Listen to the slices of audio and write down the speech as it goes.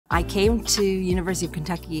I came to University of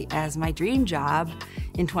Kentucky as my dream job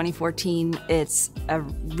in 2014. It's a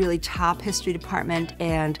really top history department,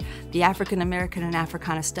 and the African American and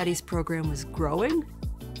Africana Studies program was growing.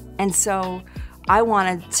 And so I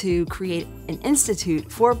wanted to create an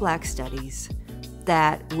institute for Black studies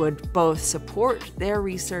that would both support their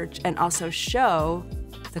research and also show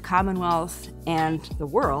the Commonwealth and the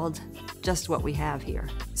world just what we have here.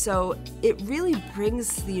 So it really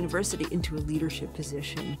brings the university into a leadership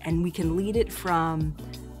position, and we can lead it from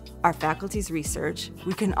our faculty's research.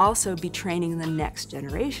 We can also be training the next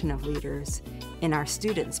generation of leaders in our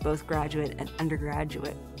students, both graduate and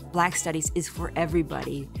undergraduate. Black Studies is for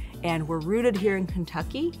everybody, and we're rooted here in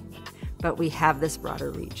Kentucky, but we have this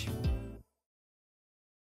broader reach.